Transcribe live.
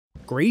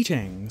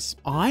Greetings,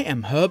 I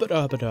am Herbert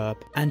Erpaderp,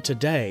 and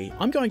today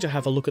I'm going to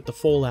have a look at the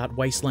Fallout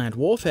Wasteland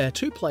Warfare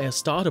 2-player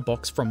starter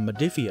box from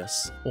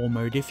Modiphius, or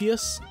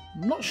Modiphius?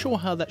 I'm not sure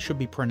how that should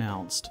be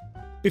pronounced.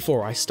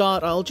 Before I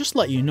start, I'll just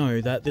let you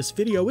know that this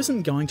video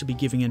isn't going to be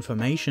giving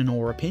information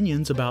or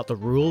opinions about the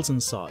rules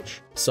and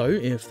such, so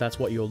if that's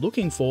what you're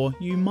looking for,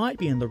 you might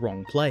be in the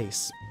wrong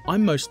place.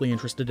 I'm mostly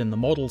interested in the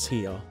models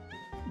here.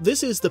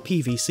 This is the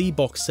PVC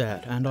box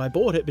set, and I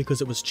bought it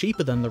because it was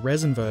cheaper than the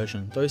resin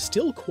version, though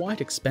still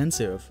quite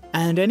expensive.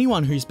 And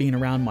anyone who's been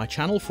around my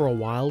channel for a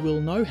while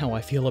will know how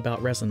I feel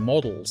about resin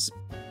models.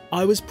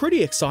 I was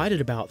pretty excited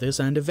about this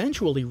and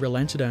eventually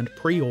relented and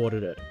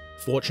pre-ordered it.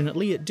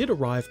 Fortunately, it did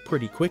arrive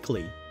pretty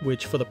quickly,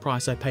 which for the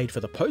price I paid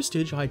for the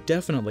postage I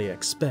definitely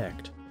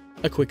expect.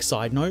 A quick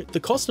side note, the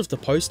cost of the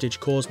postage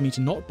caused me to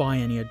not buy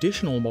any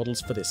additional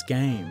models for this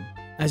game.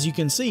 As you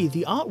can see,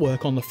 the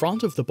artwork on the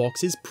front of the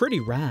box is pretty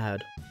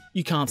rad.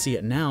 You can't see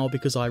it now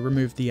because I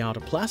removed the outer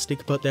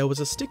plastic, but there was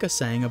a sticker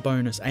saying a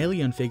bonus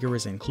alien figure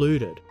is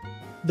included.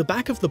 The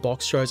back of the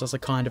box shows us a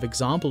kind of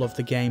example of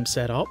the game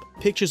setup,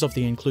 pictures of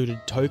the included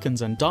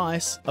tokens and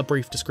dice, a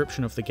brief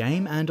description of the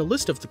game, and a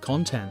list of the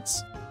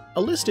contents.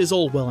 A list is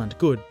all well and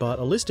good, but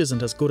a list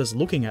isn't as good as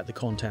looking at the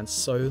contents,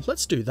 so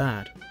let's do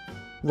that.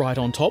 Right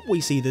on top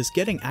we see this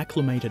Getting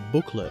Acclimated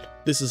booklet.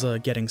 This is a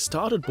Getting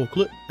Started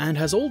booklet, and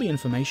has all the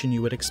information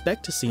you would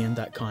expect to see in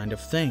that kind of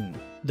thing.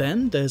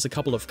 Then there's a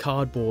couple of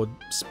cardboard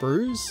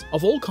sprues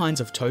of all kinds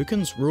of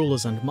tokens,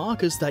 rulers and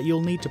markers that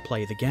you'll need to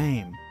play the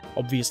game.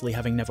 Obviously,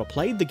 having never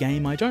played the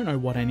game, I don't know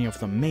what any of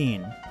them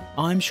mean.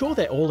 I'm sure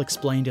they're all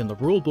explained in the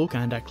rulebook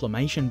and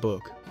acclimation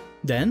book.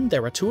 Then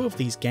there are two of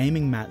these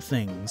gaming mat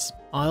things.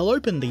 I'll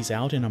open these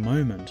out in a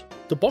moment.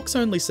 The box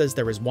only says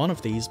there is one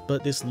of these,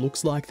 but this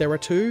looks like there are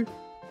two.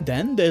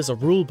 Then there's a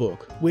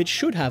rulebook, which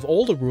should have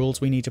all the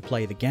rules we need to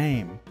play the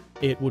game.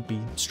 It would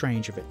be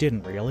strange if it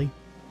didn't, really.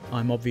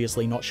 I'm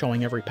obviously not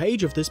showing every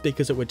page of this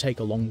because it would take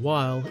a long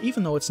while,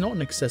 even though it's not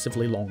an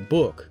excessively long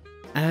book.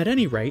 At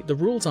any rate, the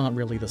rules aren't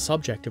really the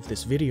subject of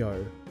this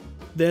video.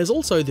 There's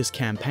also this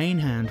campaign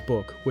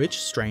handbook, which,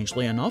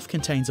 strangely enough,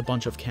 contains a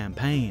bunch of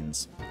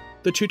campaigns.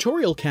 The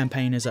tutorial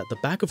campaign is at the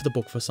back of the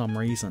book for some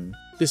reason.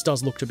 This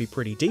does look to be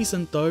pretty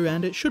decent though,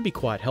 and it should be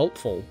quite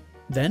helpful.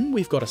 Then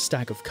we've got a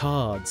stack of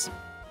cards.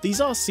 These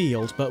are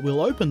sealed, but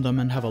we'll open them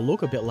and have a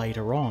look a bit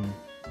later on.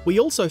 We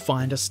also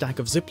find a stack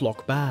of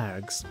Ziploc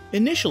bags.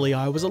 Initially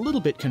I was a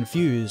little bit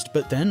confused,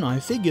 but then I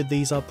figured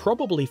these are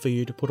probably for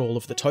you to put all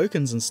of the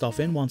tokens and stuff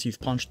in once you've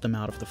punched them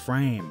out of the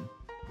frame.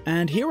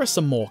 And here are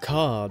some more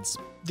cards.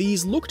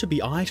 These look to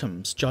be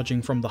items,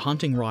 judging from the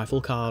hunting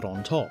rifle card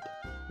on top.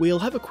 We'll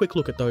have a quick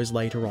look at those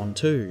later on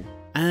too.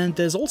 And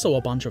there's also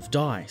a bunch of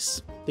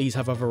dice. These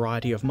have a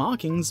variety of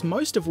markings,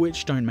 most of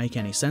which don't make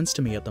any sense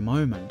to me at the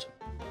moment.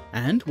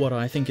 And what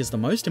I think is the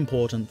most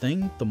important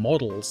thing, the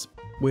models,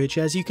 which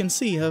as you can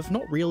see have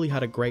not really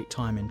had a great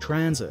time in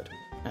transit.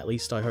 At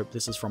least I hope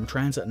this is from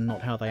transit and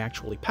not how they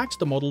actually packed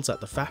the models at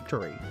the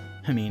factory.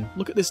 I mean,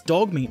 look at this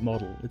dog meat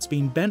model, it's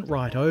been bent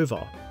right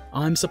over.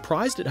 I'm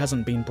surprised it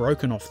hasn't been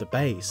broken off the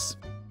base.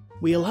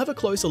 We'll have a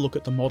closer look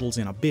at the models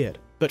in a bit,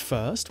 but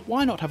first,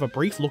 why not have a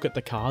brief look at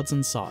the cards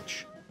and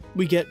such?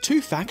 We get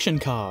two faction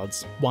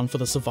cards, one for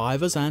the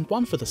survivors and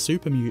one for the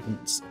super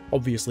mutants,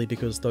 obviously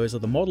because those are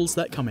the models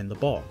that come in the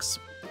box.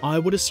 I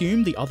would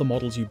assume the other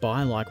models you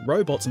buy, like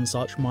robots and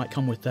such, might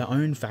come with their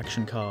own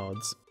faction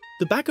cards.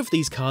 The back of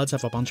these cards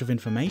have a bunch of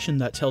information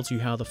that tells you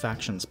how the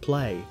factions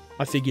play.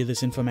 I figure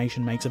this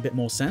information makes a bit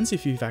more sense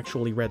if you've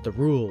actually read the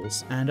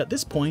rules, and at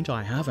this point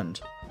I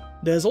haven't.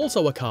 There's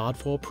also a card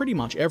for pretty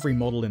much every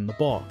model in the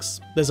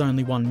box. There's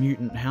only one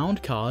mutant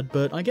hound card,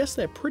 but I guess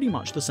they're pretty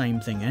much the same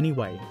thing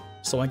anyway,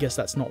 so I guess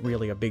that's not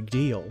really a big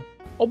deal.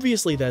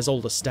 Obviously there's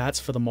all the stats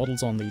for the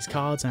models on these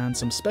cards and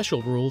some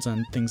special rules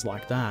and things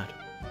like that.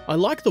 I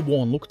like the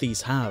worn look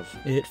these have,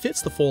 it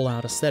fits the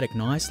Fallout aesthetic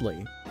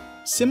nicely.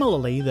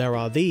 Similarly, there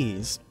are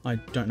these, I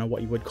don't know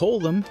what you would call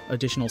them,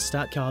 additional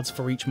stat cards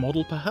for each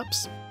model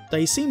perhaps?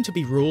 They seem to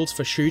be rules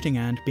for shooting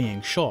and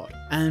being shot,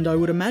 and I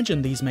would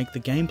imagine these make the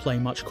gameplay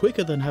much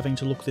quicker than having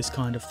to look this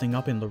kind of thing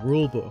up in the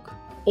rulebook.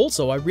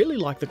 Also, I really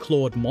like the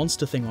clawed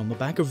monster thing on the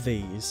back of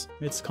these,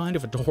 it's kind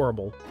of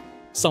adorable.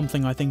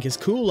 Something I think is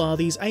cool are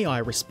these AI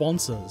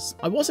responses.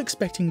 I was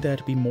expecting there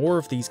to be more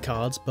of these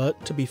cards,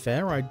 but to be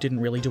fair, I didn't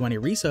really do any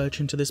research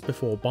into this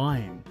before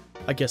buying.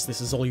 I guess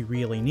this is all you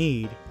really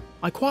need.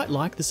 I quite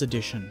like this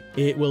edition.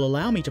 It will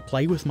allow me to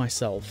play with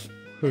myself.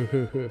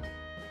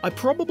 I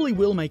probably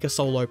will make a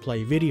solo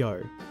play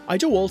video. I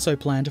do also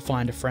plan to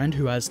find a friend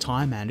who has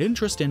time and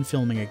interest in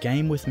filming a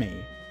game with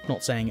me.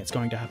 Not saying it's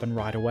going to happen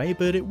right away,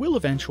 but it will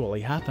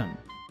eventually happen.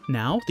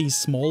 Now, these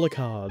smaller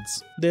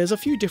cards. There's a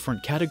few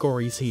different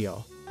categories here.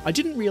 I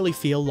didn't really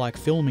feel like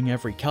filming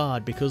every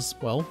card because,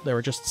 well, there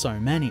are just so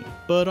many,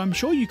 but I'm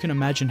sure you can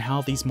imagine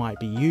how these might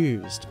be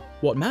used.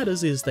 What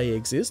matters is they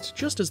exist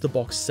just as the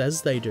box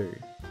says they do.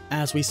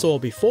 As we saw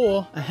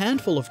before, a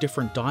handful of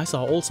different dice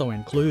are also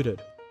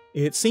included.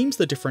 It seems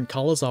the different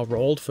colours are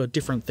rolled for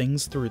different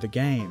things through the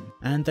game,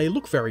 and they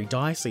look very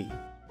dicey.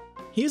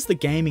 Here's the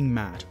gaming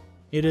mat.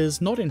 It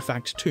is not in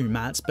fact 2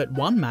 mats, but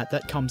 1 mat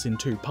that comes in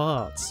 2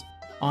 parts.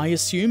 I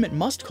assume it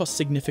must cost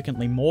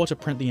significantly more to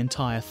print the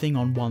entire thing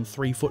on one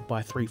 3-foot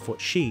by 3-foot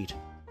sheet.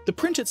 The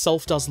print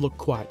itself does look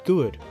quite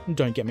good,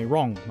 don't get me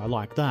wrong, I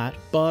like that,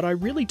 but I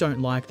really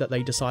don't like that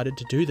they decided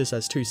to do this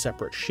as 2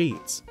 separate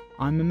sheets.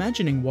 I'm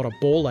imagining what a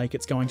ball ache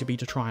it's going to be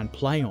to try and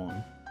play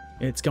on.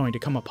 It's going to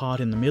come apart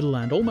in the middle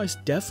and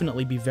almost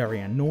definitely be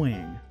very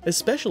annoying,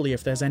 especially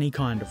if there's any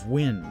kind of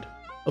wind.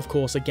 Of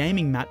course, a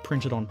gaming mat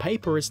printed on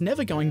paper is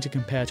never going to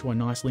compare to a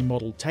nicely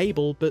modelled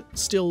table, but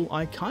still,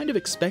 I kind of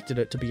expected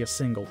it to be a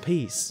single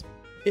piece.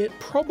 It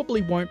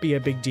probably won't be a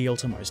big deal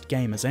to most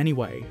gamers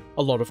anyway.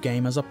 A lot of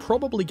gamers are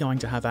probably going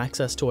to have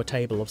access to a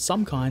table of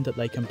some kind that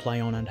they can play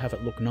on and have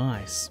it look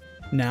nice.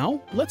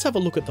 Now, let's have a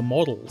look at the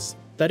models.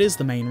 That is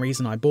the main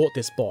reason I bought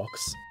this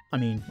box. I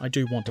mean, I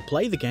do want to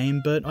play the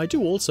game, but I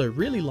do also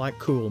really like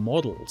cool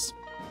models.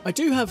 I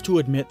do have to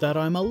admit that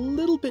I'm a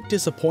little bit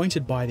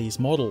disappointed by these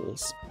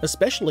models,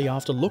 especially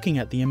after looking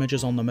at the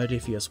images on the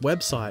Modiphius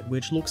website,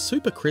 which look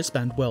super crisp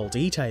and well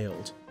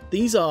detailed.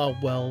 These are,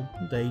 well,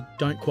 they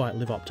don't quite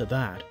live up to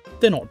that.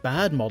 They're not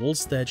bad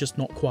models, they're just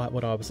not quite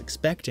what I was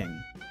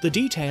expecting. The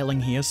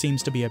detailing here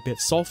seems to be a bit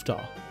softer,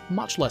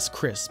 much less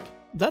crisp.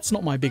 That's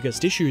not my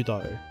biggest issue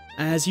though.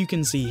 As you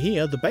can see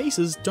here, the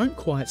bases don't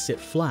quite sit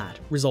flat,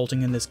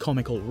 resulting in this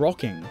comical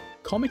rocking.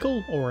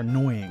 Comical or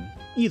annoying,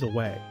 either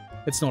way.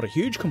 It's not a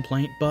huge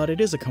complaint, but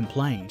it is a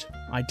complaint.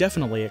 I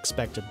definitely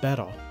expected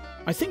better.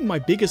 I think my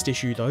biggest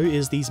issue though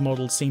is these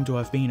models seem to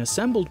have been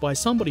assembled by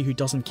somebody who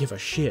doesn't give a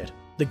shit.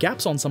 The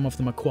gaps on some of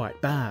them are quite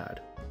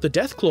bad. The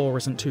Deathclaw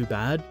isn't too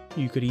bad,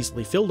 you could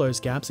easily fill those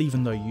gaps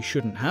even though you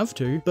shouldn't have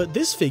to, but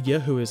this figure,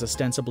 who is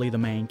ostensibly the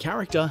main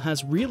character,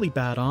 has really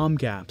bad arm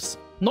gaps.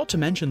 Not to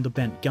mention the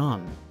bent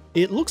gun.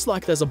 It looks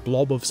like there's a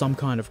blob of some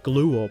kind of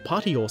glue or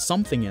putty or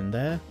something in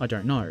there, I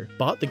don't know,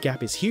 but the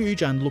gap is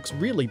huge and looks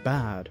really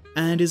bad,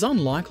 and is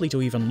unlikely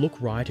to even look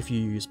right if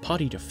you use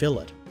putty to fill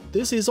it.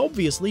 This is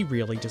obviously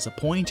really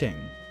disappointing.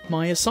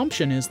 My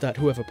assumption is that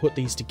whoever put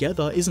these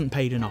together isn't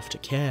paid enough to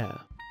care.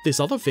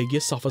 This other figure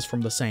suffers from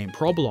the same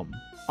problem.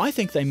 I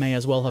think they may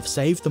as well have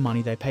saved the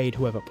money they paid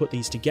whoever put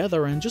these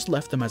together and just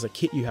left them as a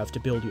kit you have to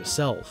build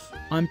yourself.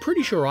 I'm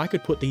pretty sure I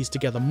could put these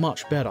together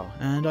much better,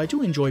 and I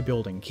do enjoy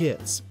building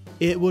kits.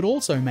 It would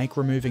also make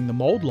removing the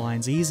mold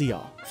lines easier.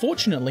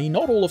 Fortunately,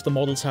 not all of the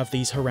models have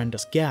these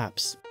horrendous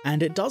gaps,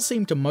 and it does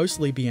seem to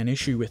mostly be an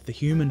issue with the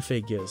human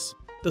figures.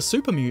 The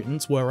super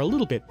mutants were a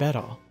little bit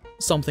better.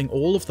 Something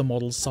all of the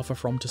models suffer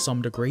from to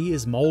some degree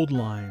is mold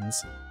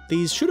lines.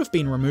 These should have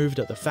been removed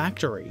at the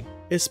factory,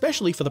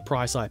 especially for the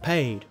price I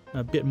paid,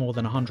 a bit more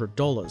than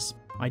 $100.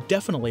 I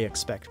definitely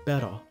expect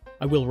better.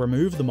 I will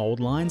remove the mold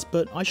lines,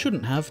 but I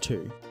shouldn't have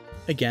to.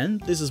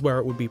 Again, this is where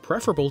it would be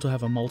preferable to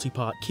have a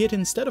multi-part kit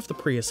instead of the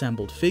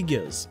pre-assembled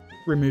figures.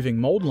 Removing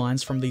mold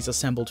lines from these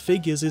assembled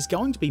figures is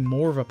going to be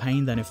more of a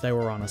pain than if they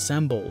were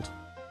unassembled.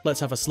 Let's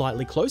have a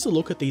slightly closer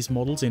look at these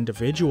models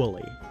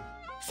individually.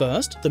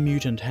 First, the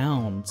mutant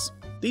hounds.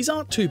 These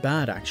aren't too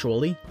bad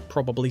actually,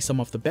 probably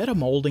some of the better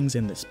mouldings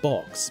in this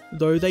box,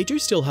 though they do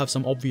still have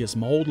some obvious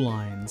mold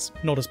lines.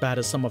 Not as bad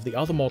as some of the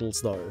other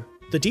models though.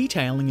 The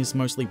detailing is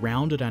mostly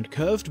rounded and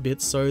curved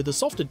bits, so the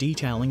softer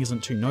detailing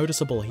isn't too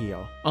noticeable here,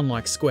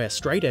 unlike square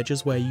straight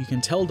edges where you can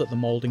tell that the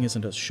moulding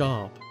isn't as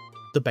sharp.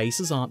 The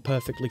bases aren't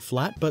perfectly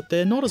flat, but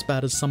they're not as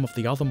bad as some of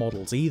the other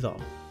models either.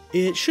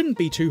 It shouldn't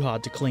be too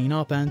hard to clean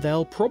up, and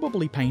they'll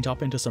probably paint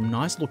up into some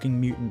nice looking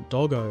mutant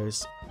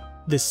doggos.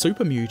 This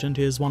super mutant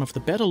is one of the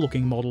better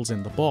looking models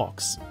in the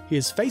box.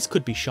 His face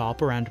could be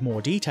sharper and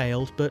more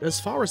detailed, but as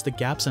far as the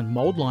gaps and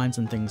mold lines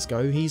and things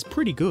go, he's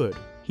pretty good.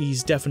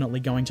 He's definitely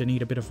going to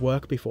need a bit of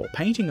work before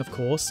painting of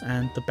course,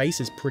 and the base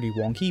is pretty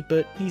wonky,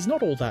 but he's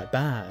not all that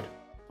bad.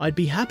 I'd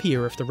be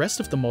happier if the rest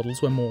of the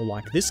models were more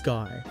like this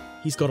guy.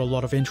 He's got a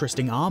lot of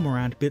interesting armor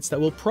and bits that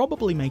will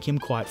probably make him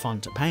quite fun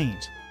to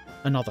paint.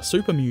 Another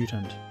super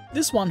mutant.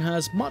 This one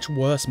has much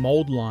worse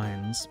mold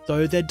lines,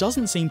 though there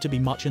doesn't seem to be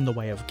much in the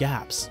way of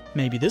gaps.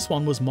 Maybe this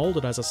one was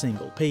molded as a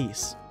single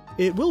piece.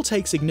 It will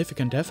take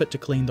significant effort to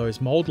clean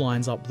those mold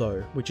lines up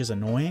though, which is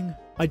annoying.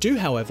 I do,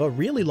 however,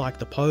 really like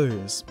the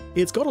pose.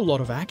 It's got a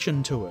lot of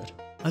action to it.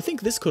 I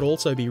think this could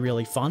also be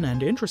really fun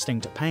and interesting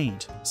to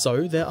paint,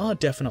 so there are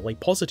definitely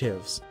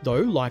positives, though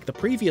like the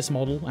previous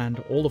model,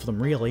 and all of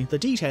them really, the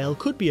detail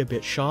could be a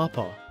bit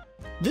sharper.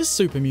 This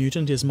super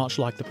mutant is much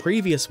like the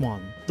previous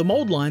one. The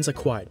mold lines are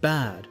quite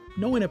bad,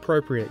 no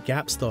inappropriate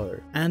gaps though,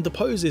 and the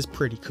pose is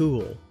pretty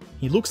cool.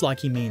 He looks like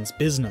he means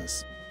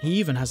business. He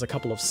even has a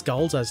couple of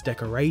skulls as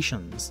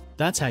decorations.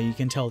 That's how you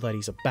can tell that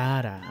he's a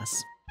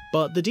badass.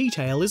 But the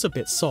detail is a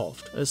bit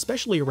soft,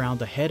 especially around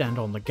the head and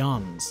on the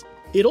guns.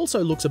 It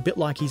also looks a bit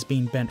like he's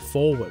been bent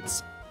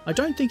forwards. I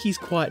don't think he's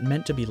quite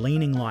meant to be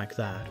leaning like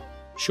that.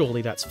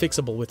 Surely that's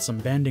fixable with some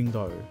bending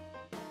though.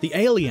 The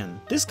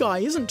alien. This guy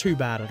isn't too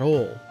bad at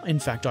all. In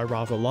fact, I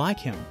rather like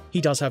him. He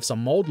does have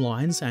some mold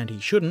lines, and he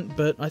shouldn't,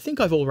 but I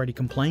think I've already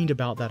complained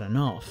about that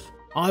enough.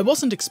 I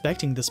wasn't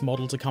expecting this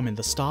model to come in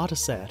the starter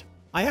set.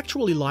 I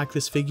actually like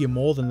this figure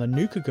more than the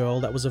Nuka Girl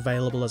that was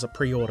available as a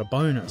pre-order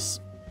bonus.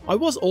 I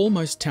was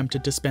almost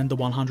tempted to spend the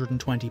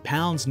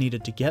 £120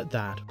 needed to get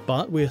that,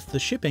 but with the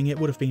shipping it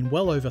would have been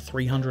well over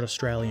 300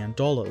 Australian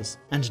dollars,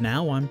 and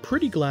now I'm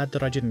pretty glad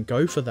that I didn't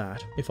go for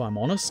that, if I'm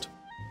honest.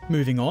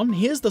 Moving on,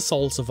 here's the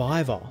Sole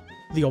Survivor.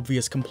 The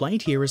obvious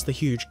complaint here is the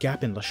huge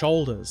gap in the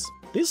shoulders.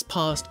 This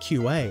passed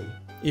QA,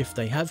 if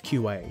they have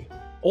QA.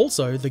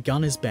 Also, the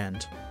gun is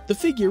bent. The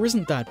figure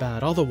isn't that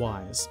bad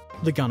otherwise.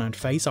 The gun and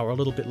face are a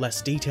little bit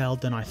less detailed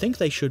than I think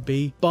they should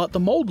be, but the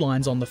mould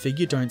lines on the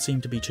figure don't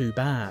seem to be too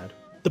bad.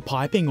 The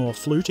piping or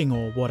fluting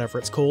or whatever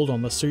it's called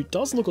on the suit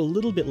does look a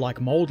little bit like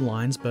mould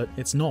lines, but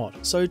it's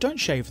not, so don't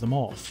shave them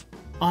off.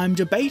 I'm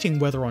debating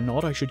whether or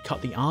not I should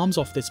cut the arms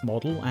off this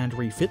model and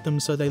refit them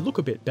so they look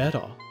a bit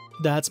better.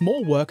 That's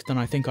more work than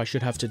I think I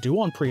should have to do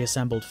on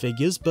pre-assembled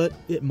figures, but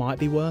it might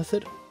be worth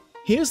it.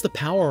 Here's the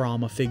power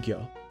armor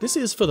figure. This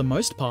is for the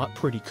most part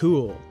pretty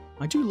cool.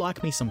 I do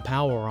like me some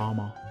power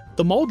armor.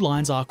 The mould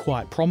lines are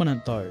quite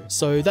prominent though,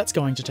 so that's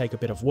going to take a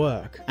bit of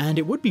work, and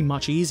it would be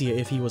much easier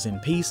if he was in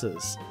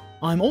pieces.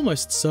 I'm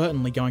almost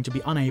certainly going to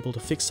be unable to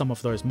fix some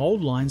of those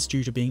mould lines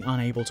due to being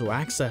unable to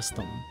access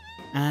them.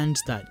 And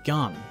that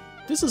gun.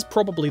 This is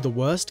probably the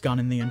worst gun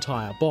in the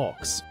entire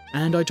box,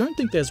 and I don't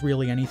think there's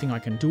really anything I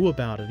can do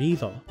about it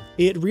either.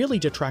 It really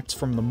detracts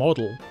from the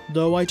model,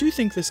 though I do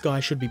think this guy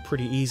should be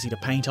pretty easy to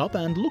paint up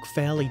and look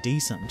fairly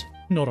decent.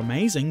 Not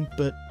amazing,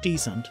 but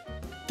decent.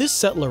 This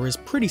settler is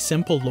pretty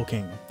simple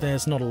looking.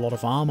 There's not a lot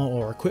of armor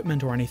or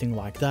equipment or anything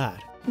like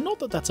that. Not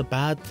that that's a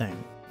bad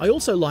thing. I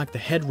also like the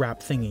head wrap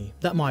thingy,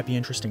 that might be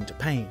interesting to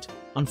paint.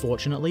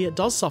 Unfortunately, it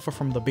does suffer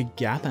from the big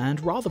gap and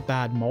rather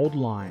bad mould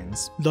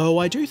lines, though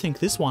I do think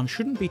this one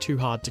shouldn't be too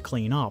hard to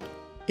clean up.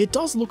 It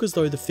does look as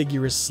though the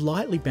figure is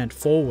slightly bent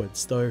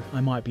forwards, though I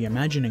might be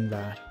imagining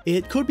that.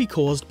 It could be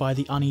caused by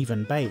the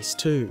uneven base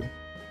too.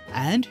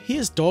 And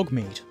here's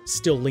Dogmeat,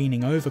 still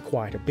leaning over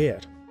quite a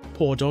bit.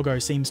 Poor doggo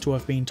seems to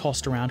have been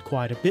tossed around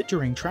quite a bit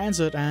during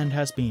transit and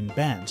has been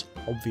bent,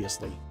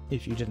 obviously,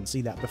 if you didn't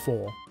see that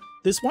before.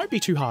 This won't be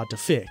too hard to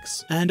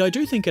fix, and I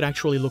do think it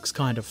actually looks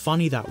kind of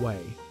funny that way.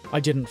 I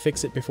didn't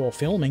fix it before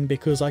filming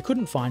because I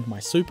couldn't find my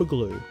super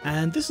glue,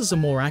 and this is a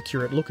more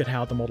accurate look at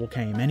how the model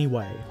came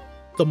anyway.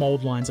 The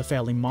mould lines are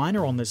fairly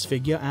minor on this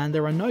figure and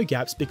there are no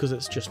gaps because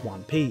it's just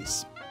one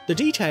piece. The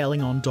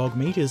detailing on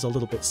Dogmeat is a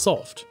little bit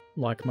soft,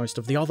 like most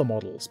of the other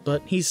models,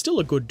 but he's still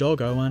a good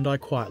doggo and I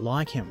quite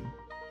like him.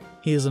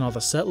 Here's another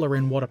settler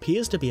in what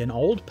appears to be an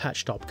old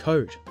patched up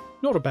coat.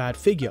 Not a bad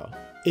figure.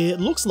 It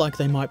looks like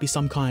they might be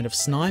some kind of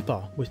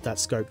sniper with that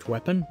scoped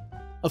weapon.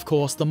 Of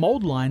course, the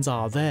mould lines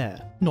are there.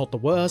 Not the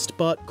worst,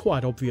 but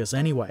quite obvious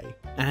anyway.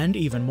 And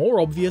even more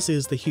obvious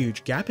is the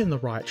huge gap in the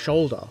right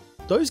shoulder.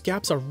 Those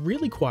gaps are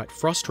really quite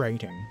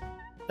frustrating.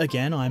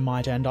 Again, I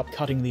might end up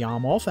cutting the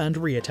arm off and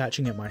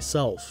reattaching it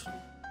myself.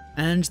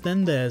 And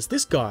then there's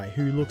this guy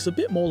who looks a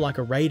bit more like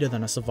a raider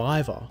than a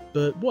survivor,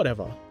 but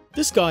whatever.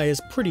 This guy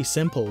is pretty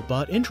simple,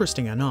 but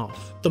interesting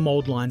enough. The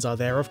mould lines are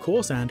there of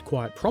course and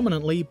quite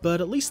prominently,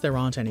 but at least there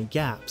aren't any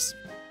gaps.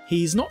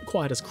 He's not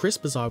quite as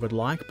crisp as I would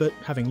like, but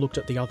having looked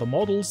at the other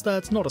models,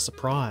 that's not a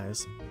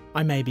surprise.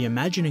 I may be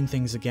imagining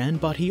things again,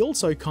 but he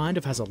also kind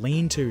of has a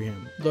lean to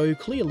him, though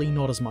clearly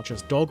not as much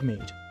as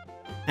Dogmeat.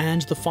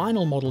 And the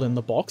final model in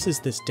the box is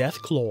this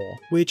Deathclaw,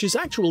 which is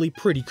actually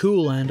pretty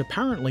cool and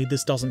apparently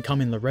this doesn't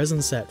come in the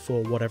resin set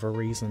for whatever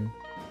reason.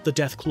 The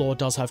Deathclaw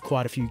does have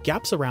quite a few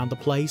gaps around the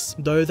place,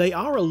 though they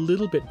are a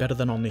little bit better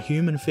than on the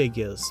human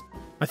figures.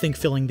 I think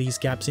filling these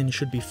gaps in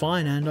should be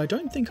fine and I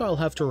don't think I'll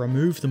have to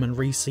remove them and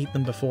reseat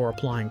them before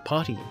applying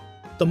putty.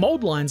 The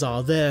mould lines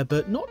are there,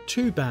 but not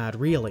too bad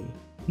really.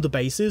 The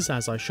base is,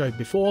 as I showed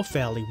before,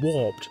 fairly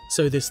warped,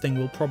 so this thing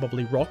will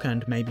probably rock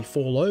and maybe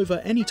fall over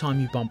anytime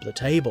you bump the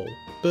table,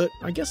 but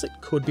I guess it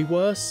could be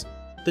worse.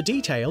 The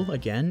detail,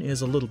 again,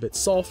 is a little bit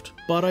soft,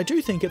 but I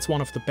do think it's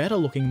one of the better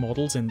looking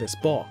models in this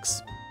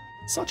box.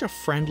 Such a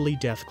friendly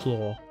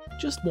Deathclaw,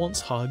 just wants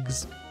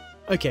hugs.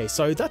 Okay,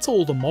 so that's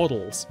all the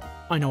models.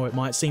 I know it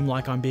might seem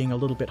like I'm being a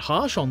little bit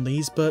harsh on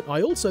these, but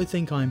I also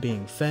think I'm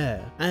being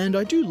fair, and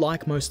I do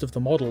like most of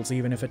the models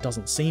even if it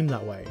doesn't seem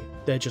that way.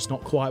 They're just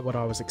not quite what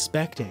I was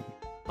expecting.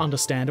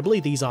 Understandably,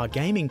 these are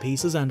gaming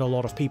pieces and a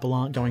lot of people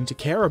aren't going to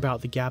care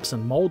about the gaps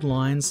and mould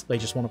lines, they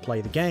just want to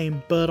play the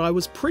game, but I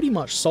was pretty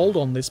much sold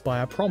on this by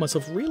a promise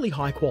of really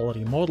high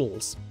quality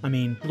models. I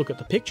mean, look at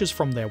the pictures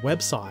from their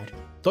website.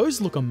 Those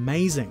look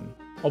amazing.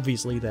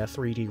 Obviously they're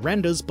 3D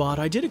renders, but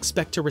I did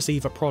expect to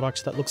receive a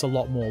product that looks a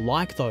lot more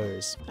like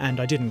those, and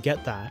I didn't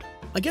get that.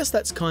 I guess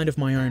that's kind of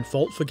my own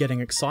fault for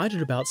getting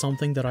excited about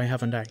something that I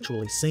haven't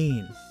actually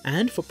seen,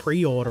 and for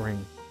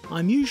pre-ordering.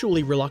 I'm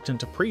usually reluctant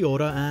to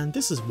pre-order, and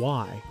this is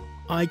why.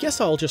 I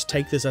guess I'll just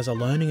take this as a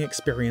learning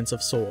experience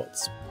of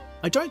sorts.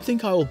 I don't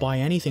think I will buy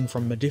anything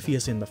from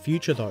Modiphius in the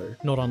future though,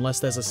 not unless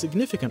there's a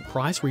significant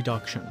price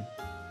reduction.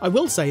 I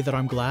will say that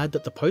I'm glad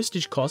that the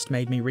postage cost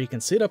made me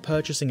reconsider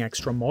purchasing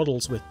extra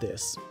models with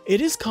this.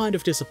 It is kind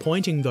of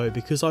disappointing though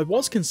because I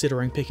was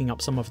considering picking up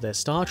some of their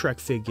Star Trek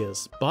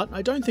figures, but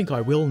I don't think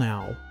I will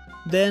now.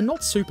 They're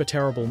not super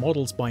terrible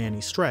models by any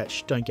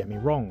stretch, don't get me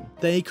wrong.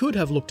 They could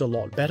have looked a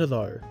lot better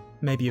though.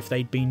 Maybe if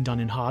they'd been done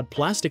in hard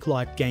plastic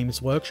like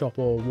Games Workshop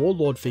or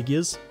Warlord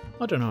figures,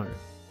 I don't know.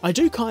 I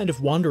do kind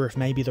of wonder if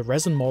maybe the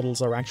resin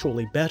models are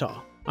actually better.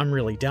 I'm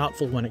really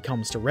doubtful when it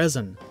comes to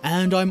resin,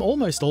 and I'm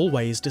almost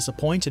always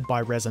disappointed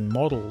by resin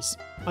models.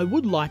 I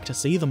would like to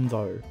see them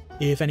though.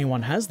 If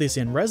anyone has this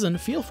in resin,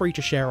 feel free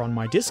to share on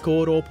my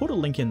Discord or put a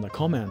link in the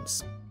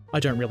comments. I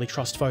don't really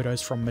trust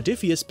photos from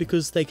Modiphius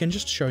because they can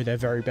just show their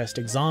very best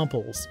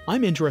examples.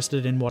 I'm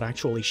interested in what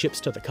actually ships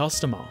to the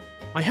customer.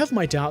 I have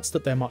my doubts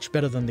that they're much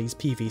better than these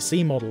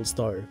PVC models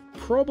though.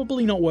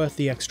 Probably not worth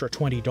the extra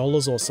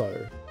 $20 or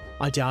so.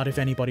 I doubt if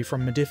anybody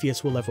from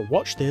Modiphius will ever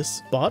watch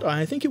this, but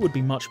I think it would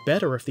be much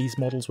better if these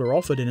models were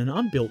offered in an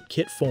unbuilt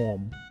kit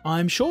form.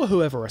 I'm sure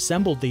whoever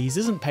assembled these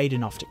isn't paid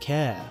enough to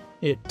care.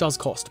 It does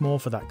cost more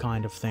for that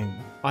kind of thing.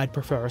 I'd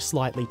prefer a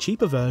slightly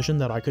cheaper version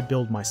that I could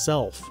build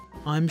myself.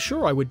 I'm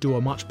sure I would do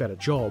a much better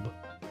job.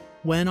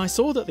 When I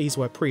saw that these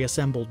were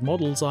pre-assembled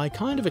models, I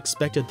kind of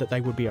expected that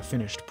they would be a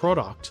finished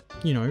product.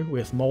 You know,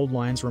 with mold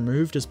lines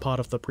removed as part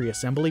of the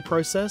pre-assembly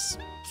process.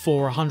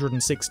 For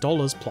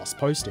 $106 plus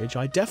postage,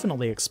 I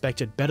definitely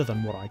expected better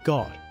than what I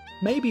got.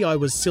 Maybe I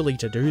was silly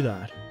to do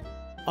that.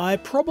 I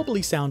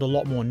probably sound a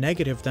lot more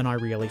negative than I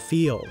really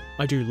feel.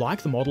 I do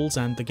like the models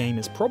and the game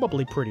is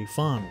probably pretty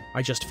fun.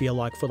 I just feel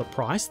like for the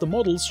price, the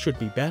models should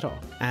be better.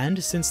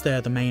 And since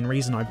they're the main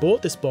reason I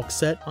bought this box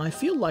set, I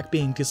feel like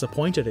being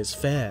disappointed is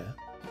fair.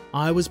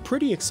 I was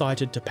pretty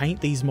excited to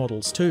paint these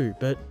models too,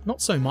 but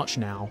not so much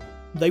now.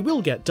 They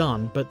will get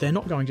done, but they're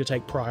not going to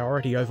take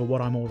priority over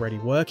what I'm already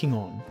working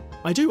on.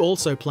 I do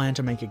also plan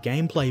to make a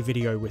gameplay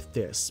video with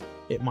this.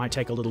 It might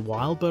take a little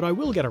while, but I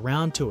will get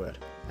around to it.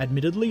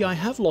 Admittedly, I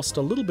have lost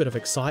a little bit of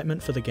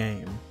excitement for the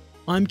game.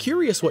 I'm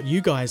curious what you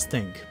guys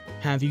think.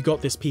 Have you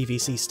got this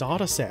PVC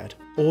starter set?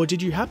 Or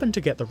did you happen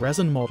to get the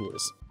resin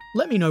models?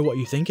 Let me know what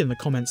you think in the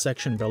comments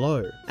section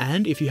below.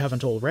 And if you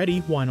haven't already,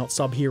 why not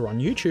sub here on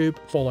YouTube,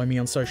 follow me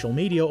on social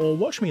media, or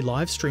watch me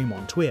live stream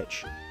on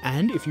Twitch.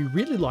 And if you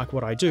really like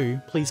what I do,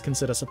 please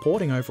consider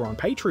supporting over on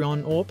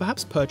Patreon or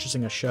perhaps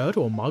purchasing a shirt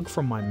or mug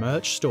from my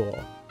merch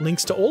store.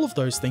 Links to all of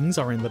those things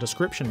are in the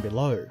description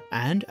below.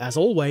 And as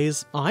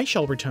always, I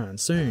shall return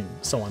soon,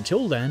 so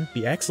until then,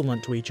 be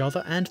excellent to each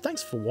other and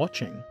thanks for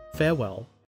watching. Farewell.